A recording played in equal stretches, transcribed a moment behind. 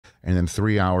And then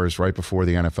 3 hours right before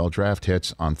the NFL draft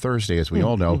hits on Thursday, as we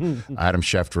all know, Adam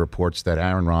Schefter reports that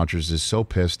Aaron Rodgers is so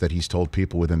pissed that he's told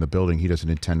people within the building he doesn't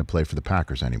intend to play for the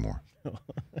Packers anymore.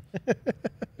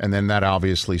 And then that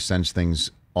obviously sends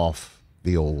things off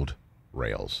the old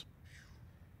rails.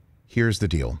 Here's the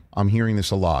deal. I'm hearing this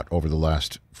a lot over the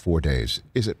last 4 days.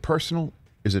 Is it personal?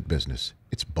 Is it business?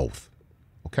 It's both.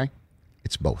 Okay?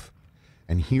 It's both.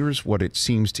 And here's what it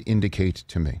seems to indicate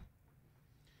to me.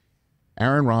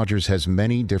 Aaron Rodgers has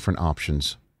many different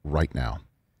options right now.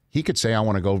 He could say, I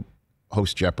want to go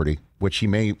host Jeopardy, which he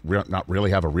may not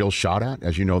really have a real shot at.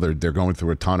 As you know, they're going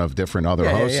through a ton of different other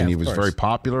hosts, and he was very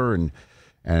popular.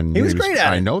 And he was great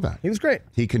at it. I know that. He was great.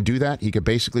 He can do that. He could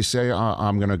basically say,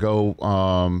 I'm going to go,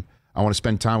 I want to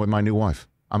spend time with my new wife.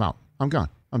 I'm out. I'm gone.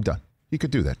 I'm done. He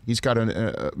could do that. He's got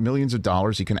millions of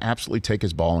dollars. He can absolutely take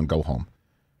his ball and go home.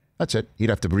 That's it. He'd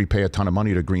have to repay a ton of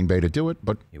money to Green Bay to do it,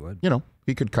 but he would.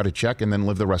 He could cut a check and then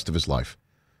live the rest of his life.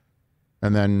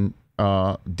 And then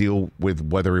deal with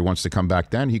whether he wants to come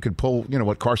back then. He could pull,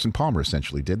 what Carson Palmer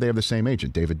essentially did. They have the same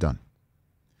agent, David Dunn.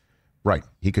 Right.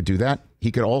 He could do that.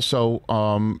 He could also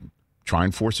try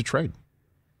and force a trade.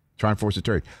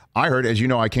 I heard, as you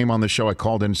know, I came on the show, I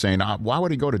called in saying, why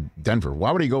would he go to Denver?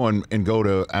 Why would he go and go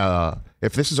to,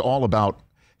 if this is all about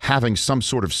having some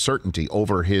sort of certainty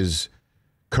over his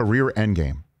career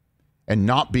endgame and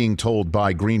not being told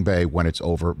by Green Bay when it's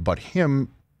over, but him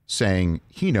saying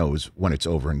he knows when it's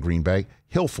over in Green Bay,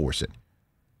 he'll force it.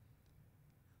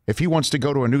 If he wants to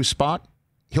go to a new spot,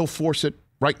 he'll force it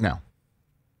right now.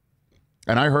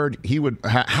 And I heard he would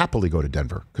happily go to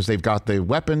Denver because they've got the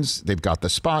weapons, they've got the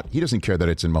spot. He doesn't care that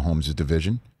it's in Mahomes'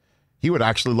 division. He would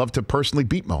actually love to personally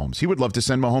beat Mahomes. He would love to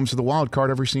send Mahomes to the wild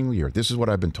card every single year. This is what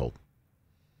I've been told.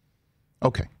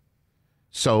 Okay.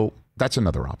 So that's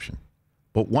another option.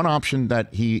 But one option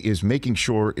that he is making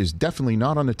sure is definitely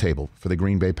not on the table for the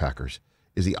Green Bay Packers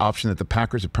is the option that the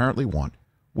Packers apparently want,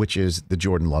 which is the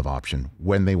Jordan Love option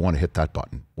when they want to hit that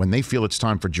button, when they feel it's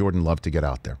time for Jordan Love to get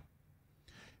out there.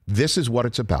 This is what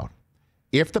it's about.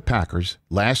 If the Packers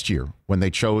last year, when they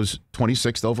chose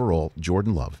 26th overall,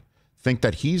 Jordan Love, think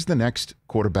that he's the next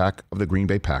quarterback of the Green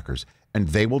Bay Packers, and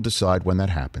they will decide when that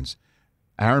happens,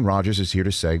 Aaron Rodgers is here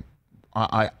to say,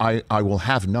 I will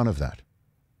have none of that.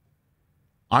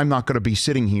 I'm not going to be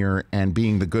sitting here and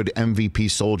being the good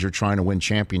MVP soldier trying to win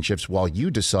championships while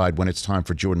you decide when it's time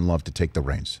for Jordan Love to take the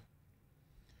reins.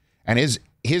 And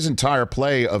his entire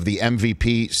play of the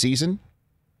MVP season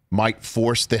might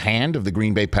force the hand of the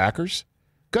Green Bay Packers.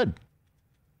 Good.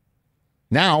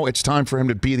 Now it's time for him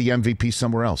to be the MVP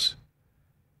somewhere else.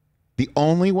 The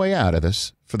only way out of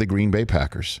this for the Green Bay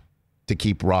Packers to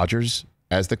keep Rodgers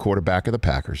as the quarterback of the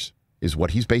Packers is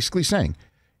what he's basically saying.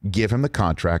 Give him the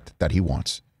contract that he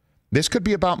wants. This could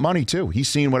be about money, too. He's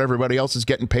seen what everybody else is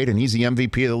getting paid, and he's the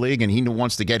MVP of the league, and he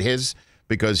wants to get his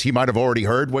because he might have already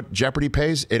heard what Jeopardy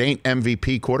pays. It ain't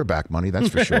MVP quarterback money, that's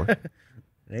for sure. It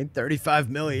ain't $35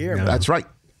 million a year. No. That's right.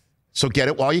 So get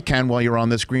it while you can while you're on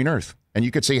this green earth. And you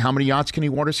could say, how many yachts can he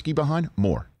water ski behind?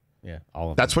 More. Yeah,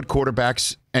 all of That's them. what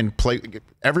quarterbacks and play.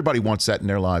 Everybody wants that in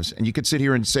their lives. And you could sit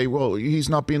here and say, well, he's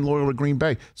not being loyal to Green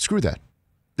Bay. Screw that.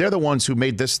 They're the ones who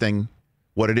made this thing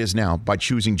what it is now by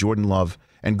choosing Jordan Love.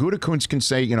 And Gutekunst can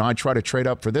say, I try to trade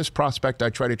up for this prospect. I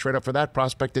try to trade up for that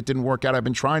prospect. It didn't work out. I've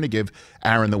been trying to give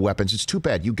Aaron the weapons. It's too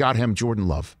bad. You got him Jordan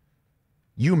Love.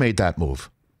 You made that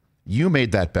move. You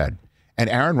made that bet. And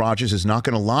Aaron Rodgers is not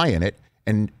going to lie in it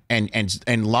and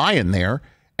lie in there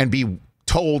and be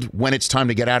told when it's time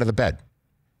to get out of the bed.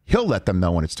 He'll let them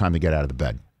know when it's time to get out of the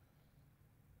bed.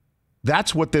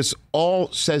 That's what this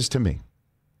all says to me.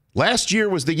 Last year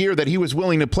was the year that he was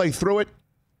willing to play through it.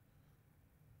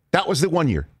 That was the 1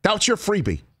 year. That's your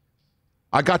freebie.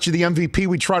 I got you the MVP.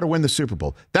 We try to win the Super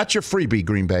Bowl. That's your freebie,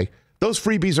 Green Bay. Those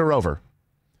freebies are over.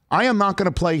 I am not going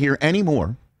to play here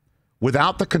anymore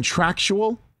without the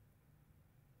contractual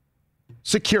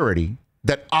security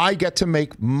that I get to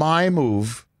make my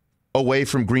move away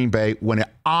from Green Bay when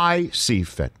I see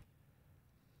fit.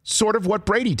 Sort of what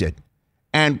Brady did.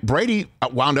 And Brady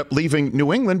wound up leaving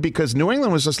New England because New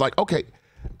England was just like, okay,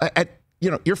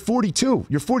 you're 42,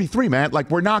 you're 43, man. Like,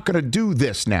 we're not going to do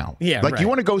this now. Yeah, like, right. You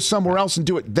want to go somewhere else and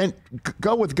do it, then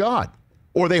go with God.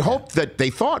 Or they hoped that they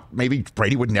thought maybe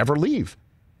Brady would never leave.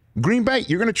 Green Bay,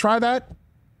 you're going to try that?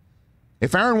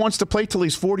 If Aaron wants to play till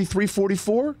he's 43,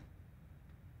 44,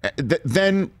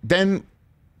 then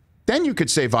you could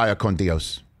say vaya con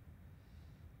Dios.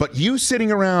 But you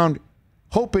sitting around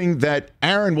hoping that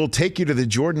Aaron will take you to the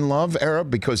Jordan Love era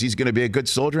because he's going to be a good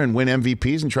soldier and win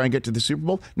MVPs and try and get to the Super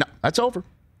Bowl, no, that's over.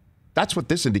 That's what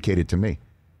this indicated to me.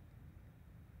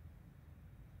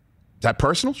 Is that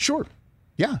personal? Sure.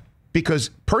 Yeah. Because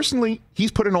personally,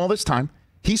 he's put in all this time.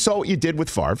 He saw what you did with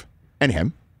Favre and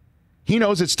him. He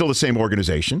knows it's still the same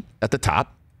organization at the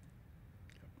top.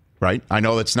 Right? I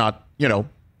know it's not,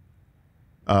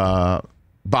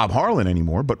 Bob Harlan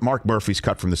anymore, but Mark Murphy's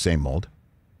cut from the same mold.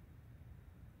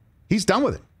 He's done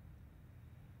with it.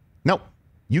 No,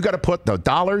 you got to put the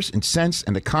dollars and cents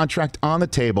and the contract on the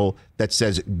table that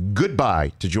says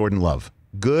goodbye to Jordan Love.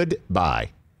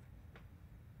 Goodbye.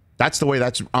 That's the way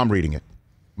I'm reading it.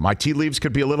 My tea leaves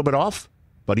could be a little bit off,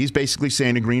 but he's basically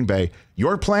saying to Green Bay,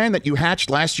 your plan that you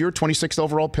hatched last year, 26th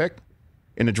overall pick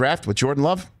in the draft with Jordan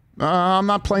Love, I'm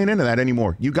not playing into that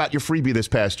anymore. You got your freebie this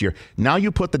past year. Now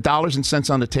you put the dollars and cents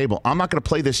on the table. I'm not going to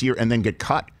play this year and then get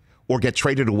cut or get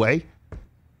traded away.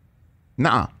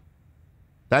 Nah,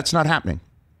 that's not happening.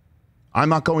 I'm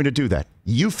not going to do that.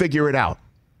 You figure it out.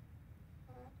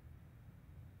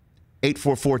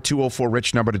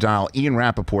 844-204-RICH number to dial. Ian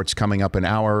Rappaport's coming up in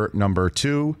hour number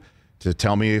 2 to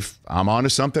tell me if I'm on to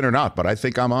something or not, but I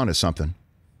think I'm on to something.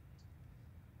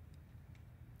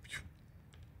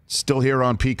 Still here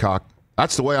on Peacock.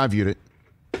 That's the way I viewed it.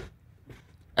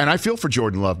 And I feel for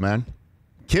Jordan Love, man.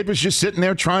 Kid was just sitting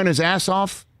there trying his ass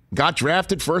off, got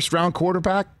drafted, first-round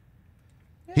quarterback.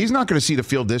 He's not going to see the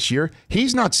field this year.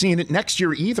 He's not seeing it next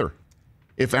year either.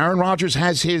 If Aaron Rodgers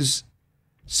has his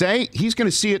say, he's going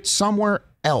to see it somewhere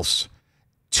else.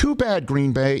 Too bad,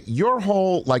 Green Bay. Your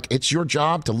whole, it's your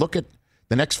job to look at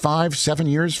the next 5-7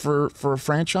 years for a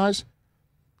franchise.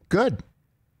 Good.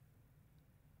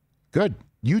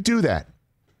 You do that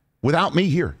without me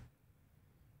here.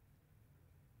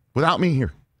 Without me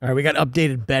here. All right, we got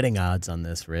updated betting odds on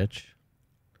this, Rich.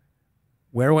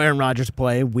 Where will Aaron Rodgers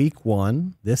play week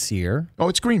 1 this year? Oh,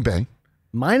 it's Green Bay.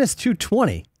 Minus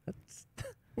 220.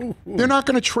 They're not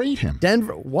going to trade him.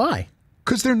 Denver, why?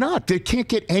 Because they're not. They can't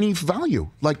get any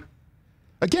value.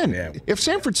 If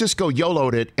San Francisco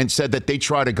YOLO'd it and said that they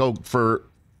try to go for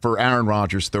Aaron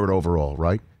Rodgers 3rd overall,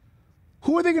 right?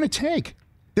 Who are they going to take?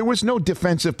 There was no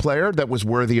defensive player that was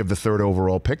worthy of the 3rd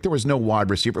overall pick. There was no wide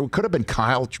receiver. It could have been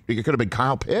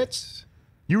Kyle Pitts.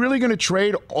 You really going to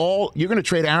trade you're going to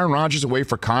trade Aaron Rodgers away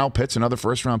for Kyle Pitts and other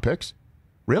first-round picks?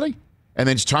 Really? And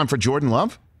then it's time for Jordan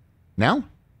Love? Now?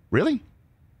 Really?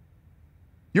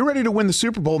 You're ready to win the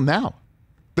Super Bowl now.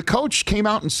 The coach came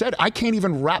out and said, I can't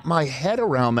even wrap my head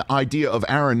around the idea of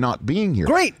Aaron not being here.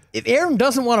 Great. If Aaron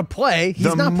doesn't want to play,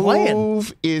 he's not playing. The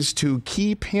move is to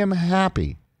keep him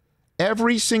happy.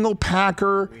 Every single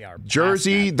Packer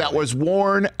jersey that was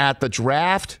worn at the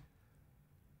draft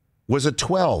was a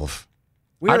 12.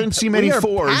 I didn't see many 4s.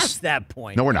 We're past that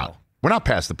point. No, we're not. We're not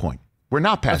past the point. We're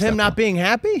not past that point. Of him not being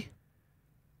happy?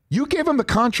 You give him the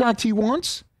contract he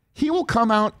wants, he will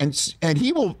come out and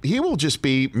he will just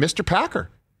be Mr. Packer.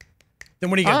 Then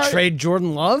what are you going to trade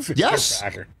Jordan Love? Yes.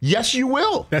 Yes, you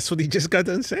will. That's what he just got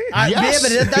done saying.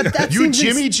 Yes. Yeah, but that you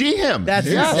Jimmy G him. That's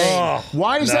insane.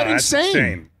 Why is that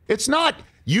insane? It's not.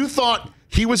 You thought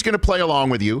he was going to play along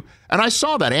with you. And I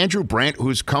saw that. Andrew Brandt,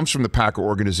 who comes from the Packer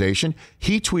organization,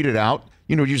 he tweeted out,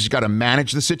 you just got to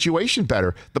manage the situation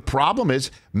better. The problem is,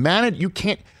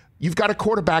 you've got a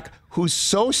quarterback who's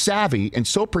so savvy and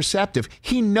so perceptive.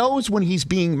 He knows when he's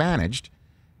being managed.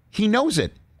 He knows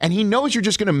it. And he knows you're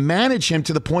just going to manage him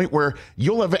to the point where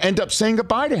you'll end up saying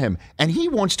goodbye to him. And he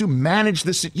wants to manage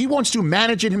this. He wants to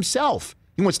manage it himself.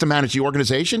 He wants to manage the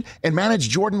organization and manage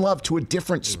Jordan Love to a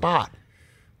different spot.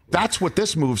 That's what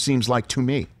this move seems like to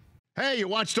me. Hey, you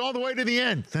watched all the way to the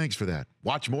end. Thanks for that.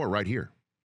 Watch more right here.